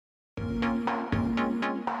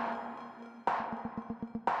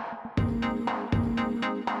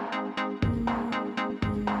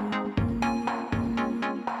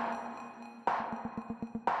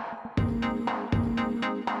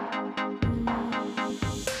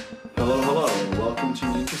Hello, hello, and welcome to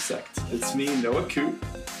The Intersect. It's me, Noah Coop,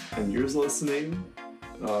 and you're listening.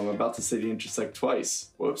 I'm about to say The Intersect twice.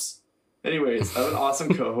 Whoops. Anyways, I have an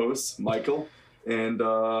awesome co-host, Michael, and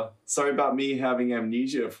sorry about me having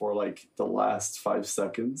amnesia for like the last 5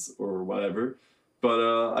 seconds or whatever,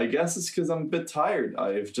 but I guess it's because I'm a bit tired.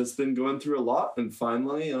 I've just been going through a lot, and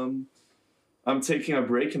finally, I'm taking a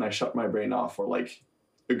break, and I shut my brain off for like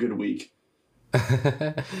a good week.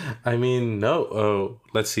 I mean, no. Oh,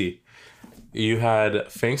 let's see. You had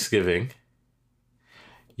Thanksgiving.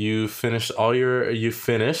 You finished your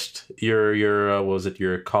what was it,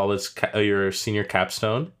 your college your senior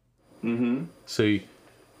capstone. Mm-hmm. So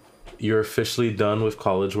you're officially done with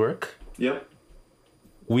college work. Yep.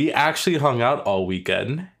 We actually hung out all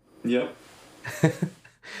weekend. Yep.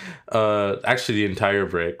 Actually the entire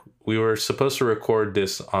break. We were supposed to record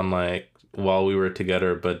this on like while we were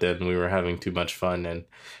together, but then we were having too much fun and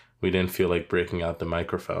we didn't feel like breaking out the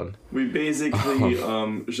microphone. We basically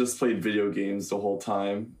just played video games the whole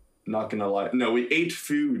time. Not gonna lie. No, we ate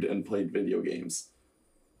food and played video games.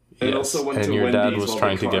 And yes. also went and to your Wendy's dad was while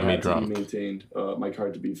trying the to car get me had to drunk. be maintained. My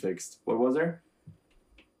car to be fixed. What was there?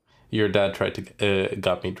 Your dad tried to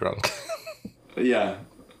got me drunk. Yeah.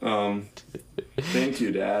 Thank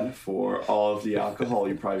you, Dad, for all of the alcohol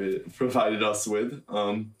you provided us with.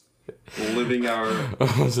 Living our...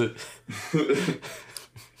 Was it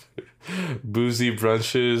boozy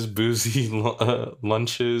brunches, boozy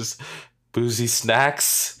lunches, boozy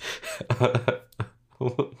snacks?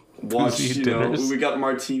 Boozy dinners. We got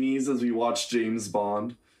martinis as we watched James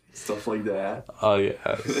Bond. Stuff like that. Oh,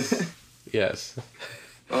 yes. Yes.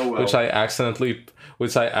 Oh, well. Which I accidentally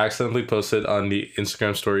posted on the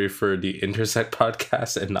Instagram story for the Intersect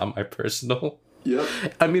podcast and not my personal. Yep.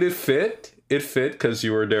 I mean, it fit because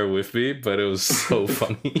you were there with me, but it was so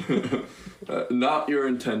funny. Not your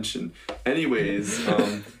intention. Anyways,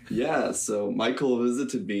 yeah, so Michael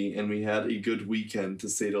visited me and we had a good weekend, to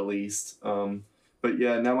say the least. But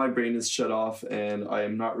yeah, now my brain is shut off and I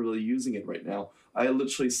am not really using it right now. I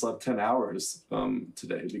literally slept 10 hours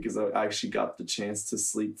today because I actually got the chance to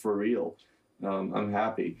sleep for real. I'm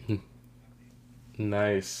happy.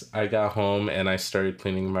 Nice. I got home and I started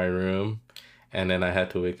cleaning my room, and then I had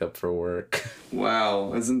to wake up for work.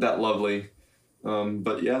 Wow, isn't that lovely?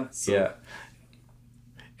 But yeah. So. Yeah.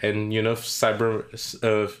 And was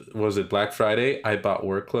it Black Friday? I bought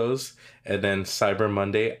work clothes, and then Cyber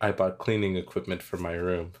Monday, I bought cleaning equipment for my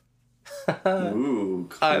room. Ooh,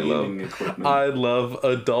 cleaning equipment. I love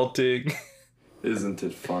adulting. Isn't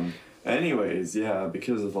it fun? Anyways, yeah,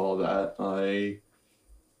 because of all that,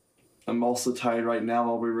 I'm also tired right now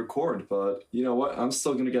while we record, but you know what? I'm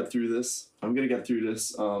still gonna get through this. I'm gonna get through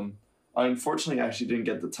this. I unfortunately actually didn't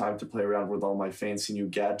get the time to play around with all my fancy new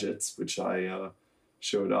gadgets, which I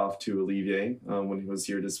showed off to Olivier when he was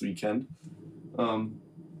here this weekend.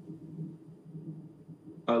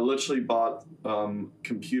 I literally bought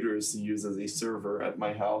computers to use as a server at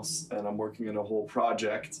my house, and I'm working on a whole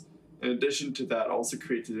project. In addition to that, I also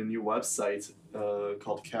created a new website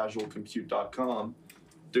called casualcompute.com.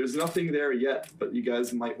 There's nothing there yet, but you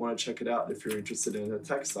guys might want to check it out if you're interested in the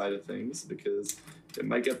tech side of things, because it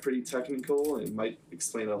might get pretty technical and it might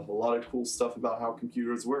explain a whole lot of cool stuff about how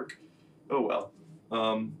computers work. Oh well.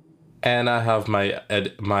 And I have my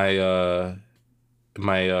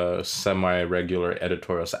semi-regular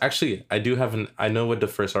editorials. Actually, I know what the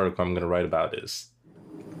first article I'm going to write about is.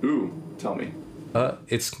 Ooh, tell me.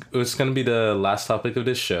 It's going to be the last topic of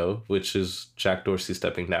this show, which is Jack Dorsey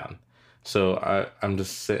stepping down. So I'm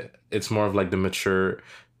just it's more of like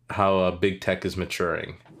how big tech is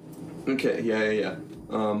maturing. Okay, yeah.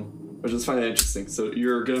 I just find it interesting. So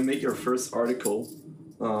you're going to make your first article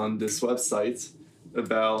on this website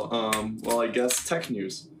about, I guess tech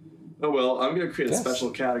news. Oh, well, I'm going to create a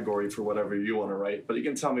special category for whatever you want to write, but you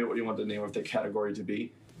can tell me what you want the name of the category to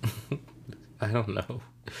be. I don't know.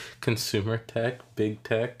 Consumer tech, big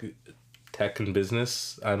tech, tech and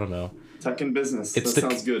business. I don't know. Tech and business. That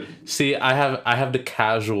sounds good. See, I have the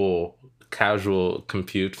casual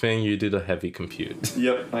compute thing. You do the heavy compute.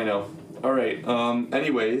 Yep, I know. All right.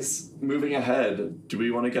 Anyways, moving ahead, do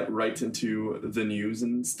we want to get right into the news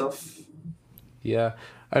and stuff? Yeah.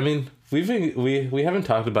 I mean, we haven't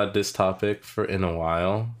talked about this topic in a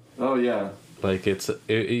while. Oh yeah. Like it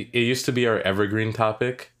used to be our evergreen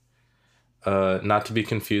topic. Not to be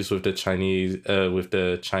confused with the Chinese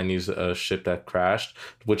ship that crashed,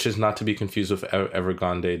 which is not to be confused with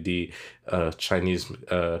Evergrande, the Chinese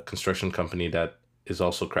construction company that is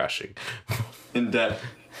also crashing. In debt,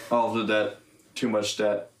 all the debt, too much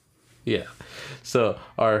debt. Yeah. So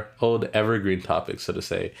our old evergreen topic, so to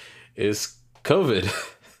say, is COVID.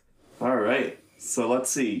 All right. So let's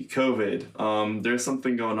see, COVID. There's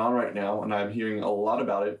something going on right now, and I'm hearing a lot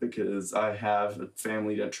about it because I have a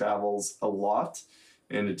family that travels a lot,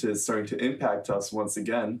 and it is starting to impact us once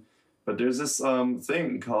again. But there's this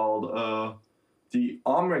thing called the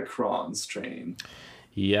Omicron strain.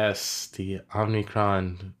 Yes, the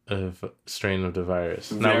Omicron strain of the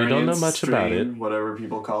virus. Now, we don't know much strain, about it. Whatever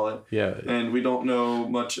people call it. Yeah. And we don't know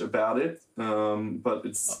much about it, but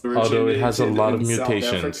it's although it has a lot of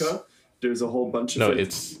mutations. South Africa. There's a whole bunch of No,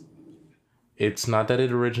 it's not that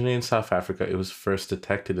it originated in South Africa. It was first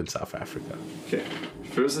detected in South Africa. Okay,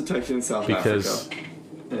 first detected in South Africa.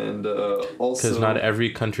 And also... Because not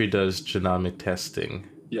every country does genomic testing.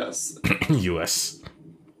 Yes. U.S.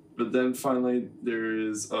 But then finally there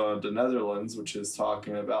is the Netherlands, which is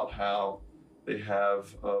talking about how they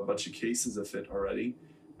have a bunch of cases of it already,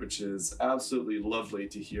 which is absolutely lovely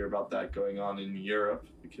to hear about that going on in Europe,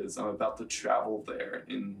 because I'm about to travel there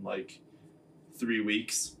in like 3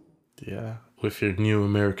 weeks. Yeah, with your new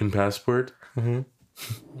American passport. Mm-hmm.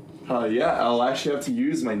 Yeah, I'll actually have to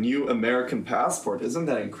use my new American passport. Isn't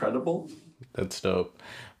that incredible? That's dope.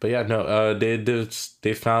 But yeah, no,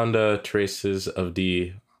 they found traces of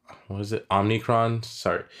the, what was it, Omicron?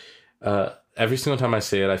 Sorry. Every single time I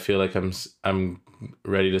say it, I feel like I'm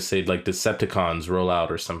ready to say like Decepticons roll out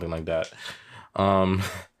or something like that.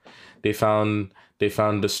 They found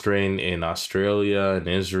the strain in Australia and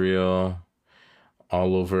Israel,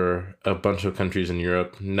 all over a bunch of countries in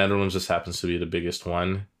Europe. Netherlands just happens to be the biggest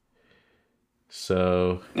one.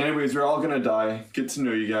 So, anyways, we're all gonna die. Good to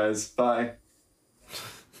know you guys. Bye.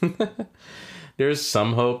 There's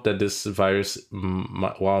some hope that this virus,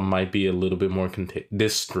 while might be a little bit more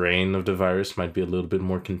this strain of the virus might be a little bit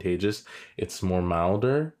more contagious. It's more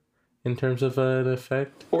milder in terms of an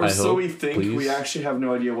effect. Or so we think. Please. We actually have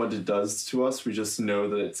no idea what it does to us. We just know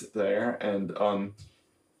that it's there, and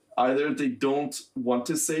either they don't want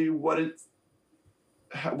to say what it's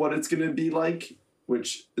gonna be like,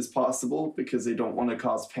 which is possible because they don't want to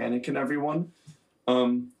cause panic in everyone,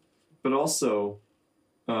 but also.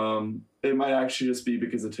 It might actually just be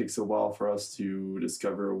because it takes a while for us to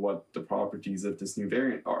discover what the properties of this new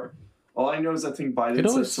variant are. All I know is I think Biden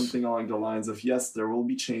said something along the lines of, yes, there will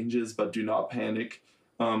be changes, but do not panic.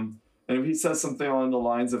 And if he says something along the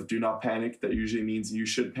lines of do not panic, that usually means you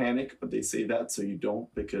should panic, but they say that so you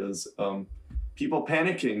don't, because people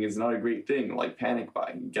panicking is not a great thing, like panic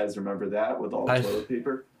buying. You guys remember that with all the toilet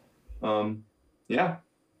paper? Yeah.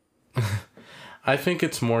 I think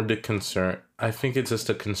it's more the concern. I think it's just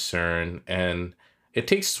a concern, and it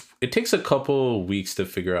takes a couple weeks to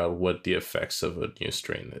figure out what the effects of a new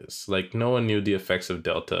strain is. Like, no one knew the effects of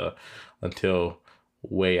Delta until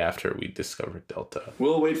way after we discovered Delta.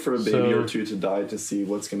 We'll wait for a baby or two to die to see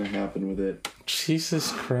what's going to happen with it.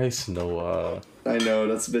 Jesus Christ, Noah. I know,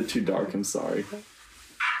 that's a bit too dark. I'm sorry.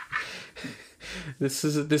 This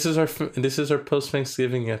is our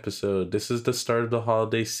post-Thanksgiving episode. This is the start of the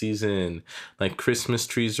holiday season. Like, Christmas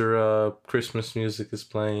trees are up, Christmas music is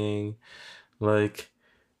playing. Like,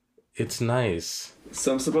 it's nice.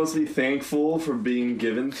 So I'm supposed to be thankful for being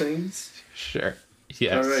given things? Sure.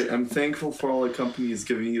 Yes. All right, I'm thankful for all the companies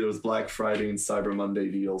giving you those Black Friday and Cyber Monday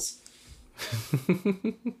deals.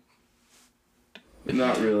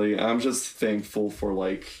 Not really. I'm just thankful for,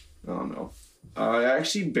 like, I don't know. I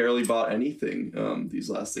actually barely bought anything these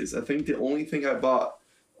last days. I think the only thing I bought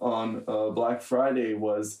on Black Friday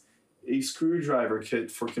was a screwdriver kit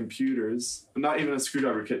for computers. Not even a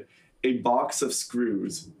screwdriver kit. A box of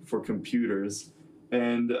screws for computers.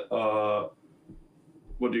 And what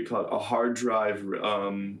do you call it? A hard drive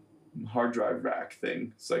rack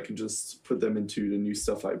thing. So I can just put them into the new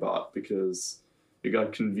stuff I bought because it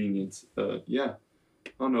got convenient. Yeah.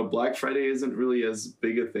 I don't know, Black Friday isn't really as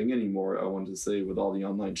big a thing anymore, I wanted to say, with all the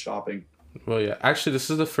online shopping. Well, yeah. Actually, this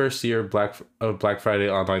is the first year Black Friday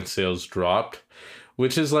online sales dropped,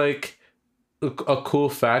 which is like a cool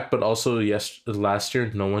fact, but also last year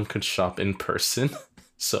no one could shop in person.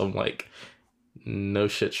 So I'm like, no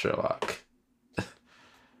shit, Sherlock.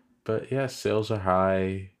 But yeah, sales are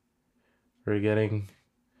high.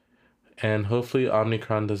 And hopefully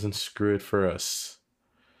Omicron doesn't screw it for us.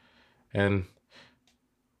 And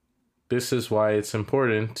this is why it's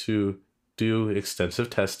important to do extensive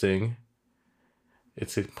testing.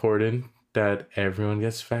 It's important that everyone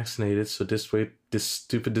gets vaccinated so this way this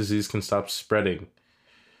stupid disease can stop spreading.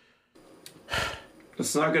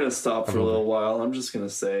 It's not going to stop for a little while. I'm just going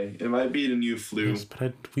to say. It might be the new flu. Yes,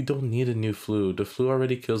 but we don't need a new flu. The flu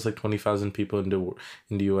already kills like 20,000 people in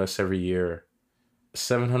the U.S. every year.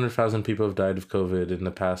 700,000 people have died of COVID in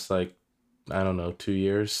the past, 2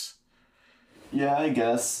 years. Yeah, I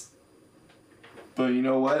guess. But you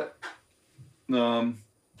know what? Um,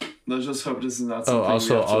 let's just hope this is not Oh, something we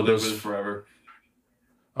also have to all live those with forever.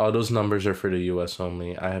 all those numbers are for the U.S.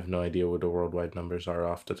 only. I have no idea what the worldwide numbers are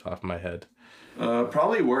off the top of my head.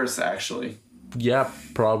 Probably worse, actually. Yeah,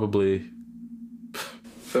 probably.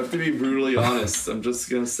 If I have to be brutally honest, I'm just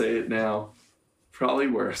gonna say it now. Probably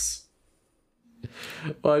worse.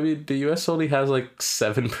 Well, I mean, the U.S. only has like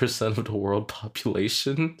 7% of the world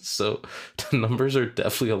population, so the numbers are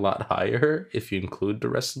definitely a lot higher if you include the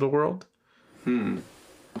rest of the world.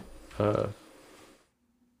 Uh,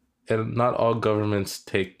 and not all governments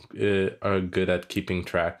are good at keeping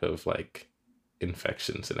track of like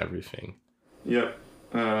infections and everything. Yep.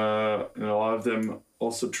 And a lot of them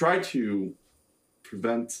also try to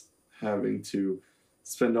prevent having to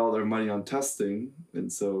spend all their money on testing,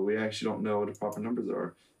 and so we actually don't know what the proper numbers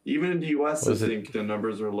are. Even in the US, I think the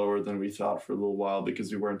numbers are lower than we thought for a little while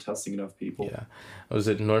because we weren't testing enough people. Yeah. Was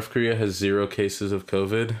it North Korea has 0 cases of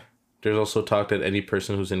COVID? There's also talk that any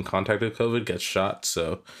person who's in contact with COVID gets shot,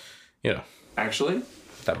 so, you know. Actually?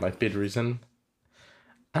 That might be the reason.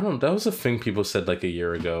 I don't know. That was a thing people said like a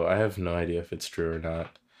year ago. I have no idea if it's true or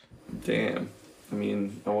not. Damn. I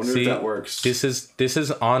mean, I wonder if that works. This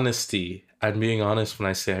is honesty. I'm being honest when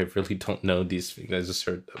I say I really don't know these things. I just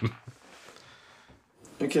heard them.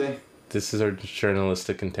 Okay. This is our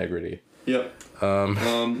journalistic integrity. Yep.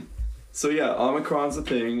 So yeah, Omicron's a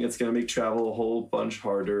thing. It's gonna make travel a whole bunch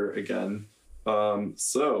harder again.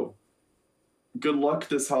 So good luck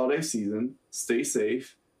this holiday season. Stay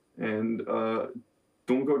safe, and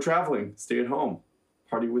don't go traveling. Stay at home.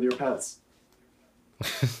 Party with your pets.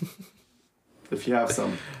 If you have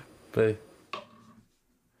some. But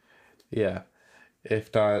yeah,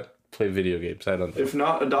 if not, play video games. I don't know. If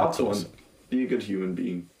not, adopt one. Awesome. Be a good human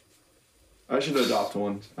being. I should adopt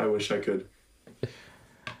one. I wish I could.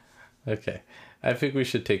 Okay. I think we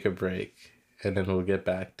should take a break, and then we'll get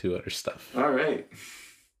back to other stuff. All right.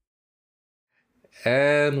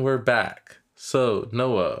 And we're back. So,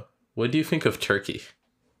 Noah, what do you think of turkey?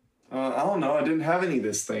 I don't know. I didn't have any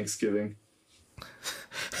this Thanksgiving.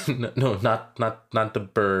 No, not the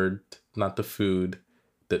bird, not the food,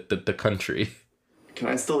 the country. Can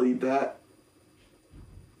I still eat that?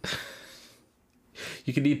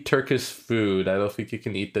 You can eat Turkish food. I don't think you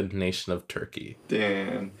can eat the nation of Turkey.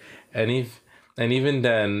 Damn. And even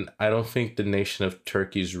then, I don't think the nation of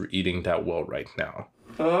Turkey's eating that well right now.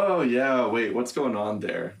 Oh yeah, wait, what's going on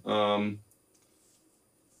there? Oh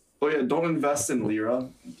yeah, don't invest in lira.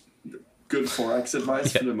 Good forex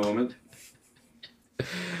advice for the moment.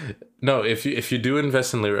 No, if you do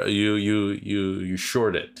invest in lira, you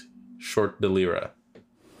short it. Short the lira.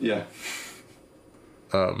 Yeah.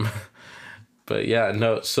 But yeah,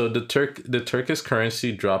 no, so the Turkish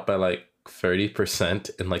currency dropped by like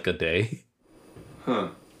 30% in like a day. Huh.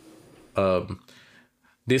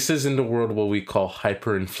 This is in the world what we call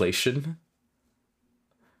hyperinflation.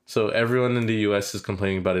 So everyone in the US is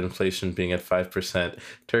complaining about inflation being at 5%.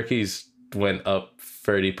 Turkey's went up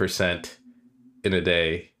 30% in a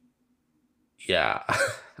day. Yeah,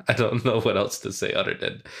 I don't know what else to say other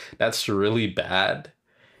than that's really bad.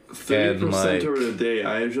 30% over a day.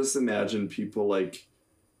 I just imagine people like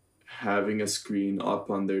having a screen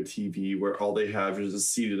up on their TV where all they have is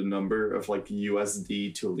just see the number of like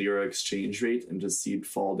USD to lira exchange rate and just see it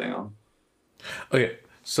fall down. Okay,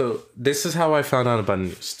 so this is how I found out about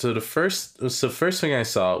news. So the first thing I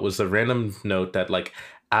saw was a random note that like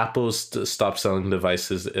Apple's stopped selling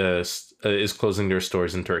devices is closing their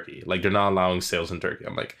stores in Turkey. Like they're not allowing sales in Turkey.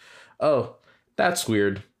 I'm like, oh, that's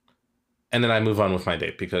weird. And then I move on with my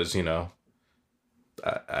day because, you know,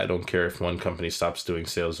 I don't care if one company stops doing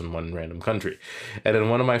sales in one random country. And then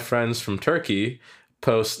one of my friends from Turkey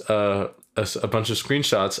posts a bunch of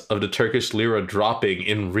screenshots of the Turkish lira dropping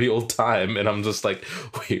in real time. And I'm just like,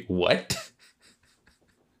 wait, what?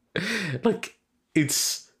 Like,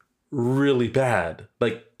 it's really bad.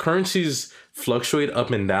 Like, currencies fluctuate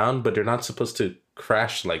up and down, but they're not supposed to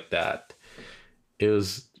crash like that. It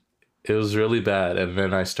was really bad, and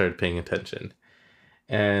then I started paying attention.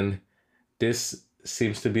 And this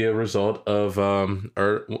seems to be a result of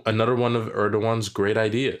another one of Erdogan's great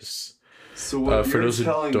ideas. So what you're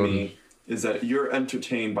telling me is that you're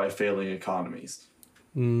entertained by failing economies.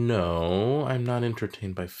 No, I'm not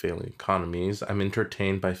entertained by failing economies. I'm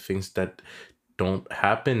entertained by things that don't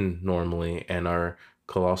happen normally and are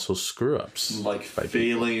colossal screw-ups. Like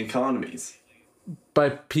failing economies. By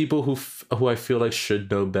people who I feel like should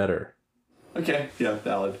know better. Okay, yeah,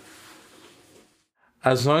 valid.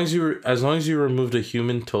 As long as you remove the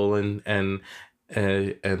human toll and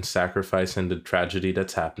sacrifice and the tragedy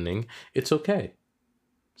that's happening, it's okay.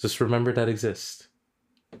 Just remember that exists.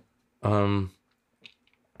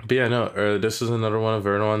 But yeah, no, this is another one of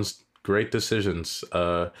Erdogan's great decisions.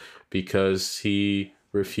 Because he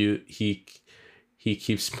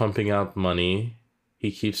keeps pumping out money,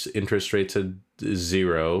 he keeps interest rates at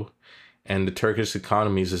zero, and the Turkish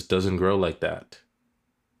economy just doesn't grow like that.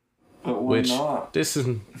 But why Which not? this is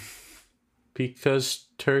because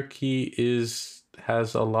Turkey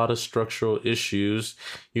has a lot of structural issues.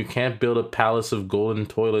 You can't build a palace of golden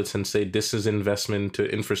toilets and say this is investment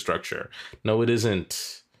into infrastructure. No, it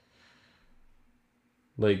isn't.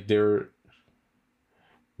 Like this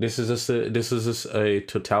is just a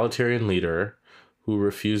totalitarian leader who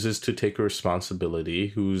refuses to take responsibility,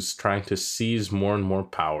 who's trying to seize more and more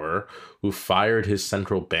power, who fired his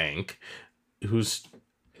central bank, who's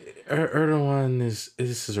Erdogan is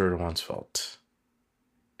this is Erdogan's fault.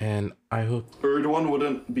 And I hope Erdogan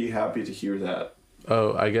wouldn't be happy to hear that.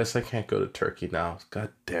 oh, I guess I can't go to Turkey now. God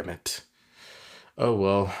damn it. Oh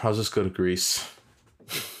well, I'll just go to Greece.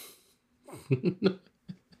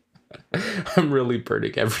 I'm really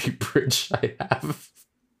burning every bridge I have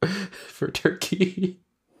for Turkey.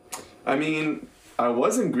 I mean, I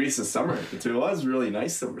was in Greece this summer. It was really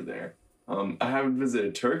nice over there. I haven't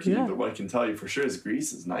visited Turkey, Yeah. but what I can tell you for sure is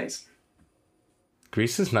Greece is nice.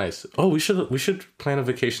 Greece is nice. Oh, we should plan a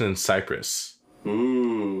vacation in Cyprus.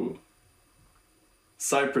 Ooh.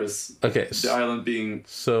 Cyprus. Okay, The island being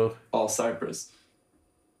so all Cyprus.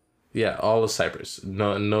 yeah, all of Cyprus.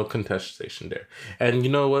 No contestation there. And you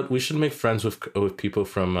know what? We should make friends with people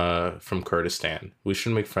from Kurdistan. We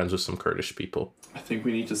should make friends with some Kurdish people. I think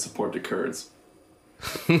we need to support the Kurds.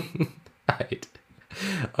 Right.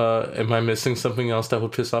 Am I missing something else that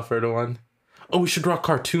would piss off Erdogan? Oh, we should draw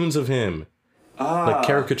cartoons of him. Like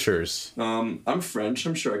caricatures. I'm French.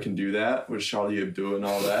 I'm sure I can do that with Charlie Hebdo and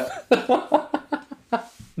all that.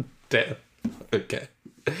 Damn. Okay.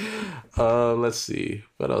 Let's see.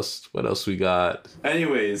 What else we got?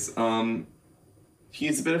 Anyways,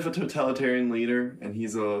 he's a bit of a totalitarian leader, and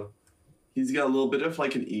he's got a little bit of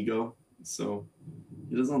like an ego, so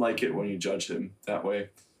he doesn't like it when you judge him that way.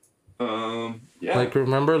 Yeah. Like,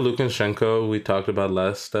 remember Lukashenko we talked about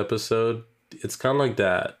last episode? It's kind of like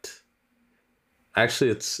that. Actually,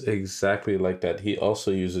 it's exactly like that. He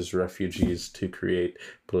also uses refugees to create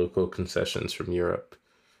political concessions from Europe.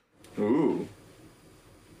 Ooh.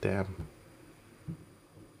 Damn.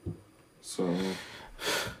 So.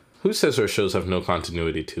 Who says our shows have no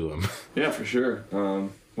continuity to them? Yeah, for sure.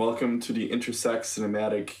 Welcome to the intersex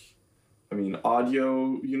cinematic,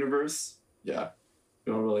 audio universe. Yeah.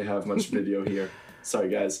 We don't really have much video here. Sorry,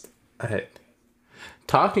 guys. Hey.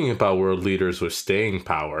 Talking about world leaders with staying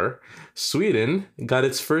power, Sweden got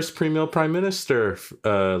its first female prime minister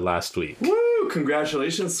last week. Woo!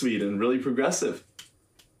 Congratulations, Sweden. Really progressive.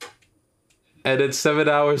 And then 7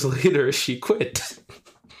 hours later, she quit.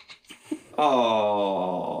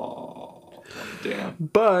 Oh, damn.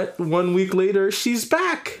 But 1 week later, she's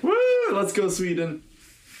back. Woo! Let's go, Sweden.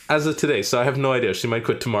 As of today, so I have no idea. She might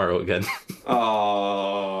quit tomorrow again.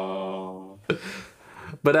 Oh.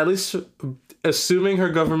 But at least, assuming her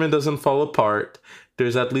government doesn't fall apart,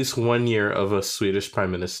 there's at least 1 year of a Swedish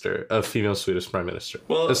prime minister, a female Swedish prime minister.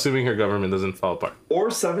 Well, assuming her government doesn't fall apart.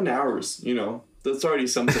 Or 7 hours, That's already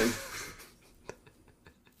something.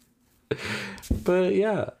 But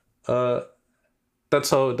yeah,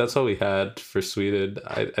 that's all we had for Sweden.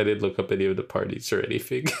 I didn't look up any of the parties or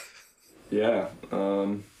anything. Yeah.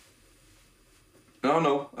 I don't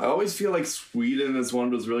know. I always feel like Sweden is one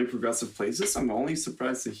of those really progressive places. I'm only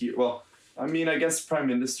surprised to hear. Well, I guess prime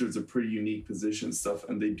minister is a pretty unique position and stuff,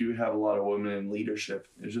 and they do have a lot of women in leadership.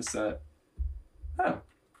 It's just that, I'm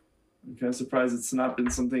kind of surprised it's not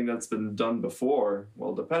been something that's been done before.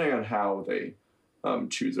 Well, depending on how they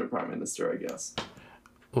choose their prime minister, I guess.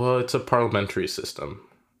 Well, it's a parliamentary system,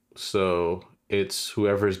 so it's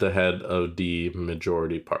whoever's the head of the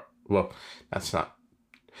majority part. Well, that's not.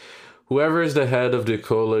 Whoever is the head of the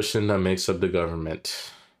coalition that makes up the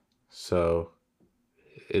government. So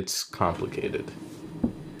it's complicated.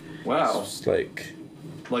 Wow. It's like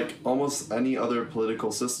almost any other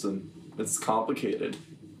political system. It's complicated.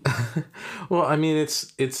 well,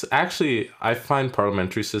 it's actually, I find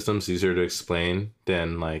parliamentary systems easier to explain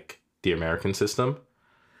than like the American system.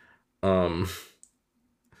 In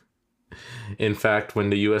fact, when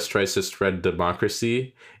the US tries to spread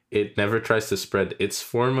democracy, it never tries to spread its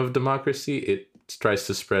form of democracy. It tries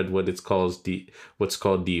to spread what's called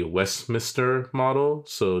the Westminster model,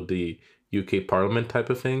 so the UK Parliament type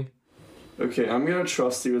of thing. Okay, I'm gonna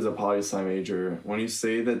trust you as a poli-sci major. When you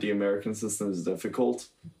say that the American system is difficult,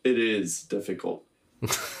 it is difficult.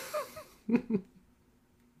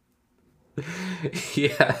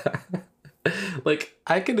 Yeah. Like,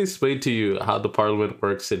 I can explain to you how the parliament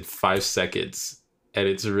works in 5 seconds, and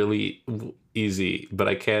it's really easy. But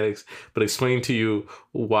I can't. But explaining to you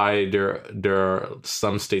why there are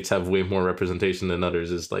some states have way more representation than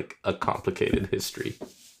others is like a complicated history,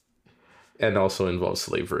 and also involves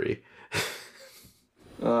slavery.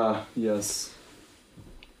 Yes.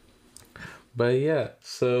 But yeah,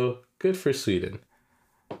 so good for Sweden.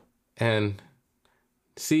 And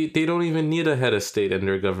see, they don't even need a head of state, and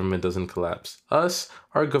their government doesn't collapse. Us,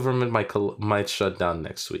 our government might shut down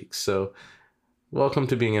next week. So, welcome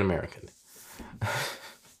to being an American.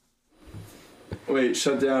 Wait,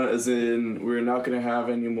 shut down as in we're not going to have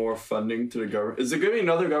any more funding to the government? Is there going to be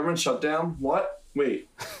another government shutdown? What? Wait.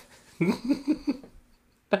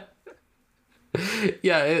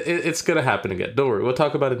 Yeah, it's gonna happen again. Don't worry, we'll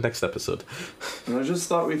talk about it next episode. And I just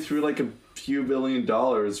thought we threw like a few $1 billion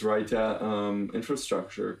right at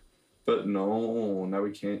infrastructure, but no, now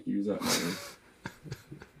we can't use that money.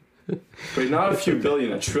 Wait, not a few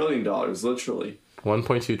billion, $1 trillion, literally.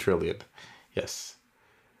 1.2 trillion. Yes.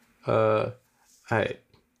 All right.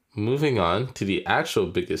 Moving on to the actual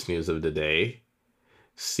biggest news of the day.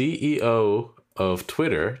 CEO of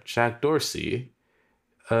Twitter, Jack Dorsey,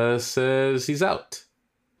 says he's out.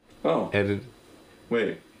 Oh. And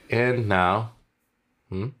wait. And now,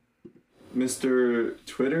 Mr.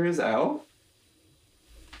 Twitter is out?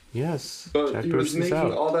 Yes. But Jack he was Dorsey's making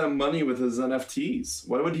out. all that money with his NFTs.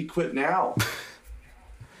 Why would he quit now?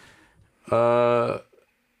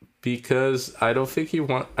 Because I don't think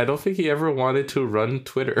he ever wanted to run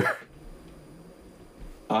Twitter.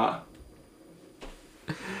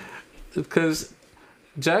 Because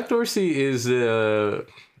Jack Dorsey is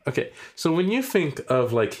okay. So when you think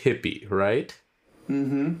of like hippie, right?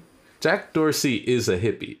 Mm-hmm. Jack Dorsey is a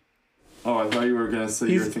hippie. Oh, I thought you were gonna say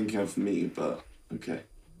you were thinking of me, but okay.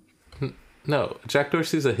 No, Jack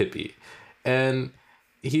Dorsey's a hippie, and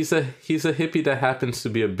he's a hippie that happens to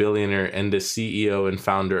be a billionaire and the CEO and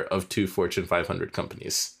founder of 2 Fortune 500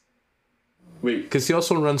 companies. Wait, because he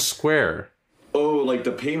also runs Square. Oh, like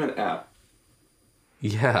the payment app.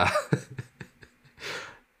 Yeah.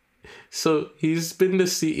 So he's been the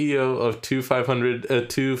CEO of 2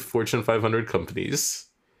 Fortune 500 companies,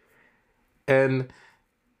 and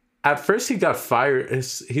at first he got fired.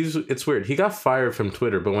 It's weird. He got fired from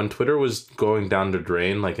Twitter, but when Twitter was going down the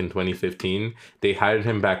drain, like in 2015, they hired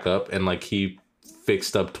him back up, and like he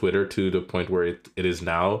fixed up Twitter to the point where it is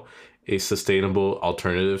now a sustainable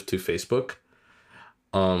alternative to Facebook.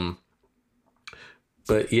 But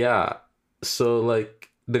yeah, so like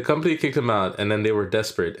the company kicked him out, and then they were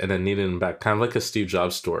desperate and then needed him back, kind of like a Steve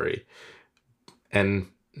Jobs story. And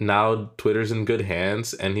now Twitter's in good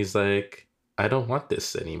hands, and he's like, I don't want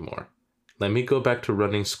this anymore. Let me go back to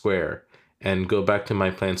running Square and go back to my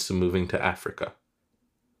plans to moving to Africa,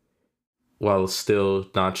 while still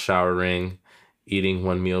not showering, eating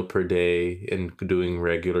 1 meal per day, and doing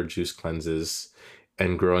regular juice cleanses,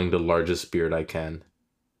 and growing the largest beard I can,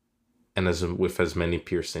 and with as many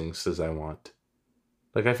piercings as I want.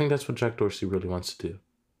 Like, I think that's what Jack Dorsey really wants to do.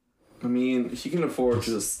 I mean, he can afford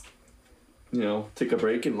to just, take a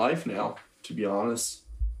break in life now, to be honest.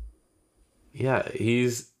 Yeah,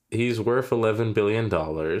 he's worth $11 billion,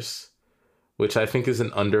 which I think is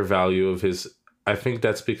an undervalue of his. I think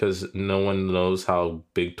that's because no one knows how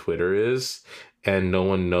big Twitter is, and no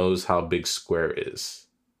one knows how big Square is.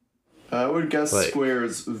 I would guess Square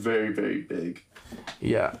is very, very big.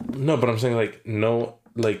 Yeah. No, but I'm saying,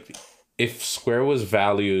 if Square was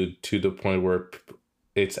valued to the point where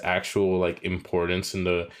its actual, importance in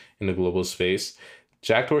the global space,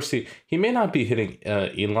 Jack Dorsey, he may not be hitting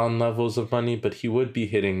Elon levels of money, but he would be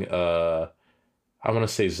hitting, I want to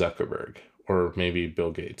say Zuckerberg, or maybe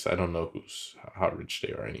Bill Gates. I don't know how rich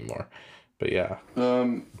they are anymore. But yeah.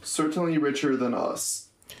 Certainly richer than us.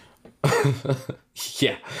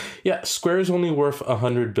 Yeah. Yeah, Square is only worth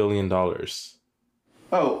 $100 billion.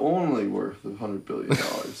 Oh, only worth $100 billion.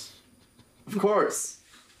 Of course.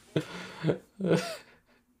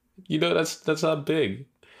 That's not big.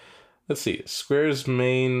 Let's see. Square's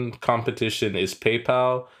main competition is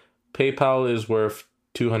PayPal. PayPal is worth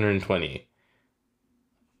 220.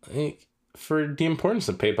 For the importance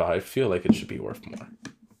of PayPal, I feel like it should be worth more.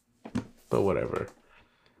 But whatever.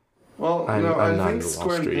 Well, I think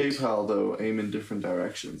Square and PayPal, though, aim in different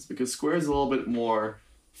directions. Because Square is a little bit more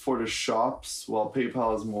for the shops, while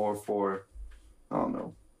PayPal is more for, I don't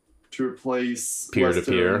know, to replace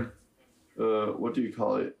peer-to-peer. What do you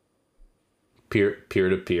call it?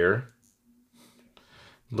 Peer-to-peer.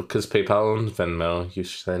 Because PayPal owns Venmo, you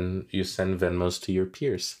send Venmos to your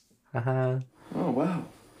peers. Haha. Oh wow.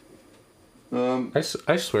 I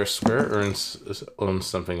swear Square owns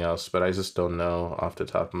something else, but I just don't know off the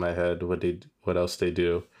top of my head what else they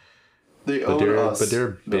do. They own us. But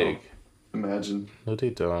they're big. No, imagine. No, they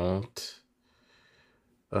don't.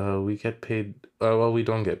 We get paid. Well, we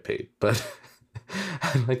don't get paid, but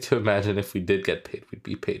I'd like to imagine if we did get paid, we'd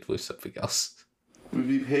be paid with something else. We'd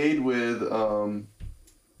be paid with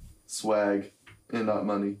swag and not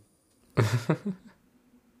money.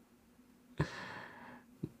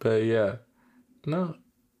 But yeah, no,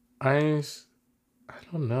 I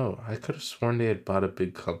don't know. I could have sworn they had bought a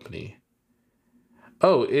big company.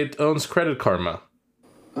 Oh, it owns Credit Karma.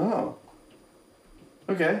 Oh.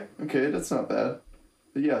 Okay, that's not bad.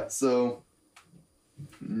 But yeah, so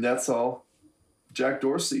that's all. Jack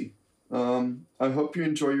Dorsey. I hope you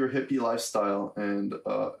enjoy your hippie lifestyle and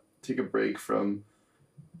take a break from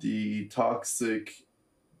the toxic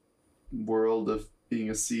world of being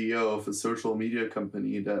a CEO of a social media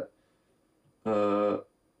company that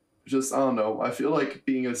just, I don't know. I feel like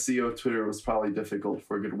being a CEO of Twitter was probably difficult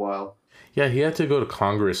for a good while. Yeah, he had to go to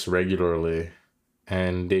Congress regularly,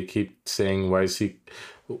 and they keep saying, why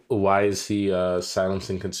is he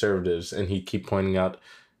silencing conservatives? And he keep pointing out,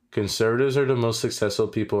 conservatives are the most successful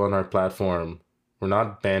people on our platform. We're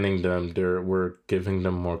not banning them. We're giving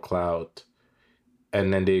them more clout.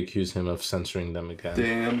 And then they accuse him of censoring them again.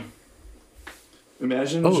 Damn.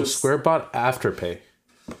 Imagine Square bought Afterpay.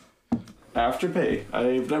 Afterpay?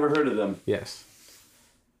 I've never heard of them. Yes.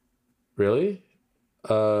 Really?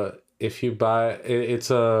 If you buy... It's...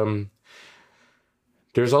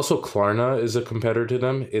 There's also Klarna is a competitor to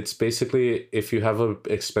them. It's basically, if you have an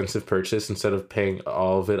expensive purchase, instead of paying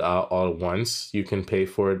all of it out all at once, you can pay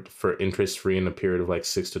for it for interest-free in a period of like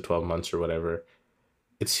 6 to 12 months or whatever.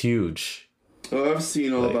 It's huge. Oh, I've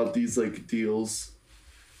seen all about these like deals.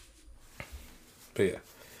 But yeah.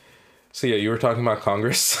 So yeah, you were talking about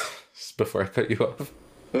Congress before I cut you off.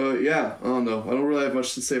 Yeah, I don't know. I don't really have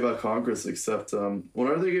much to say about Congress except when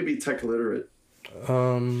are they going to be tech literate?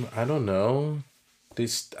 I don't know. I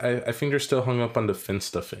think they're still hung up on the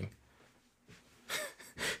Finsta thing.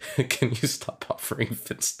 Can you stop offering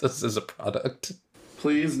Finstas as a product?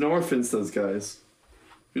 Please, no more Finstas, guys.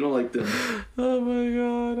 We don't like them. Oh my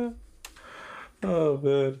god. Oh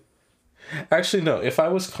man. Actually, no. If I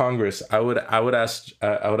was Congress, I would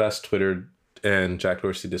ask Twitter and Jack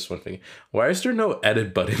Dorsey this one thing: why is there no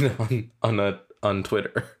edit button on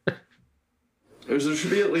Twitter? There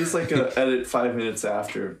should be at least like a edit 5 minutes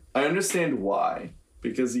after. I understand why,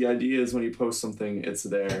 because the idea is when you post something, it's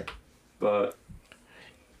there, but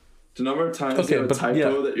the number of times you have a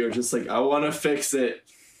typo that you're just like, I want to fix it.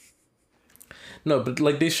 No, but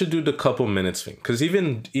like they should do the couple minutes thing, because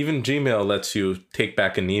even Gmail lets you take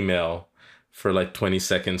back an email for like 20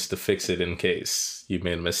 seconds to fix it in case you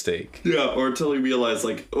made a mistake. Yeah, or until you realize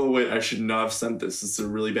like, oh wait, I should not have sent this. This is a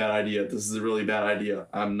really bad idea. This is a really bad idea.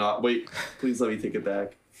 Wait, please let me take it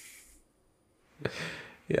back.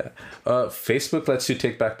 Yeah. Facebook lets you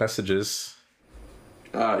take back messages.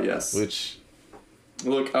 Yes. Which...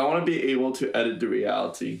 Look, I want to be able to edit the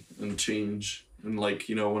reality and change. And like,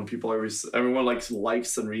 you know, when everyone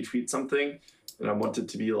likes and retweets something, and I want it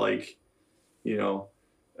to be like, you know,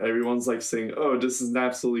 everyone's like saying, oh, this is an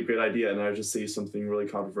absolutely great idea, and I just say something really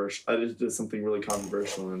controversial. I just did something really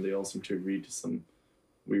controversial, and they all seem to agree to some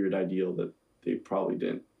weird ideal that they probably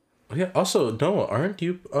didn't. Yeah, also, Noah, aren't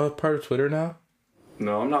you part of Twitter now?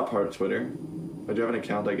 No, I'm not part of Twitter. I do have an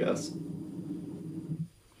account, I guess.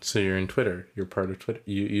 So you're in Twitter. You're part of Twitter.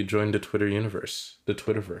 You joined the Twitter universe, the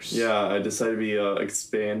Twitterverse. Yeah, I decided to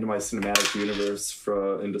expand my cinematic universe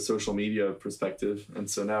into social media perspective, and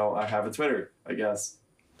so now I have a Twitter, I guess.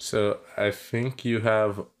 So I think you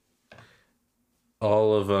have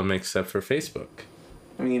all of them except for Facebook.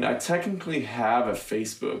 I mean, I technically have a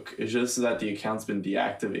Facebook. It's just that the account's been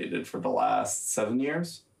deactivated for the last 7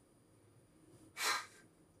 years.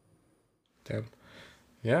 Damn.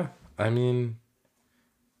 Yeah, I mean...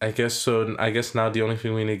 I guess now the only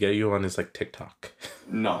thing we need to get you on is like TikTok.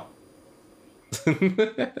 No.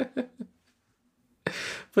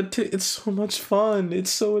 But it's so much fun. It's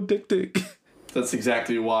so addicting. That's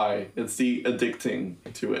exactly why. It's the addicting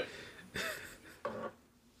to it.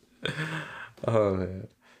 Oh man.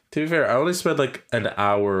 To be fair, I only spend like an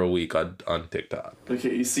hour a week on TikTok.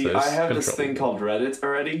 Okay, you see, so I have this thing called Reddit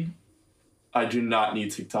already. I do not need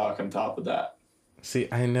TikTok on top of that. See,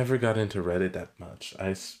 I never got into Reddit that much.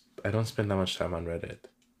 I don't spend that much time on Reddit.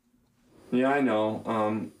 Yeah, I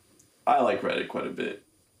know. I like Reddit quite a bit.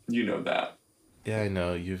 You know that. Yeah, I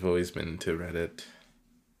know. You've always been into Reddit.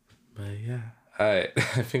 But yeah. Alright,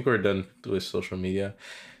 I think we're done with social media.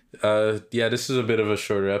 Yeah, this is a bit of a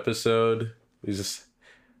shorter episode. We just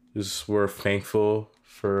we're thankful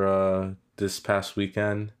for this past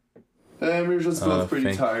weekend. And we were just both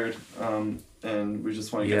pretty tired. And we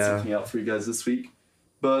just want to get something out for you guys this week.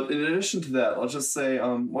 But in addition to that, let's just say,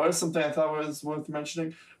 what is something I thought was worth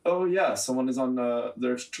mentioning? Oh, yeah, someone is on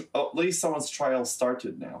at least someone's trial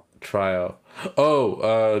started now.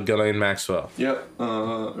 Ghislaine Maxwell. Yep.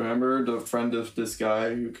 Remember the friend of this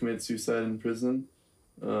guy who committed suicide in prison?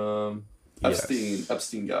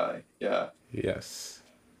 Epstein guy. Yeah. Yes.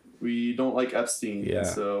 We don't like Epstein. Yeah.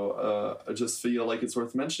 So I just feel like it's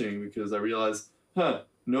worth mentioning because I realized,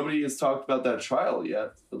 nobody has talked about that trial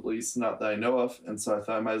yet, at least not that I know of. And so I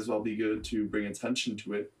thought it might as well be good to bring attention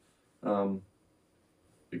to it.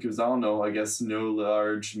 Because I don't know, I guess no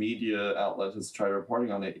large media outlet has tried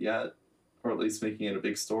reporting on it yet, or at least making it a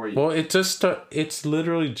big story. Well, it's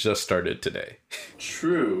literally just started today.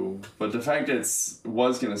 True, but the fact it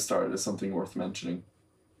was going to start is something worth mentioning.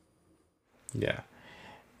 Yeah.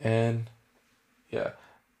 And yeah.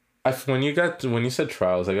 When you said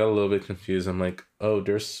trials, I got a little bit confused. I'm like,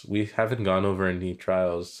 we haven't gone over any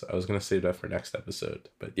trials. I was going to save that for next episode,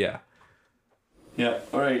 but yeah. Yeah,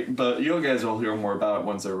 all right, but you guys will hear more about it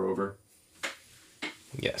once they're over.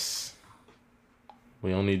 Yes.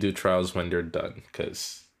 We only do trials when they're done,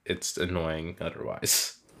 because it's annoying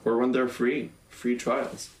otherwise. Or when they're free. Free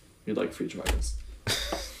trials. You'd like free trials.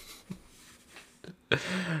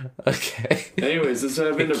 Okay. Anyways, this would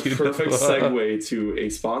have been a perfect segue to a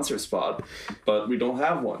sponsor spot, but we don't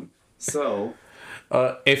have one. So...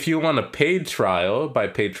 if you want a paid trial, by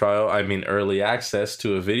paid trial, I mean early access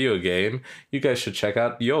to a video game, you guys should check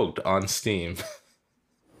out Yoked on Steam.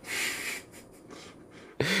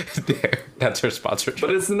 There, that's our sponsor.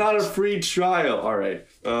 But it's not a free trial. All right.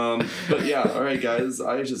 But yeah, all right, guys.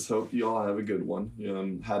 I just hope you all have a good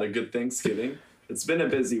one. Had a good Thanksgiving. It's been a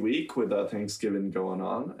busy week with Thanksgiving going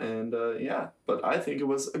on. And but I think it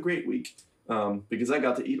was a great week because I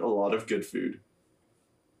got to eat a lot of good food.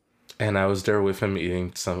 And I was there with him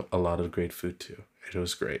eating a lot of great food too. It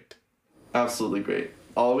was great. Absolutely great.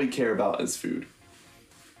 All we care about is food.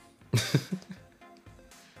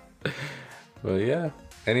 Well, yeah.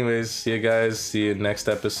 Anyways, see you guys. See you next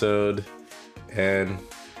episode. And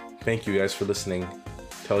thank you guys for listening.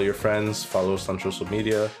 Tell your friends, follow us on social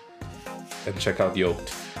media, and check out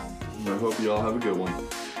Yoked. I hope you all have a good one.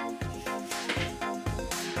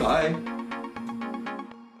 Bye.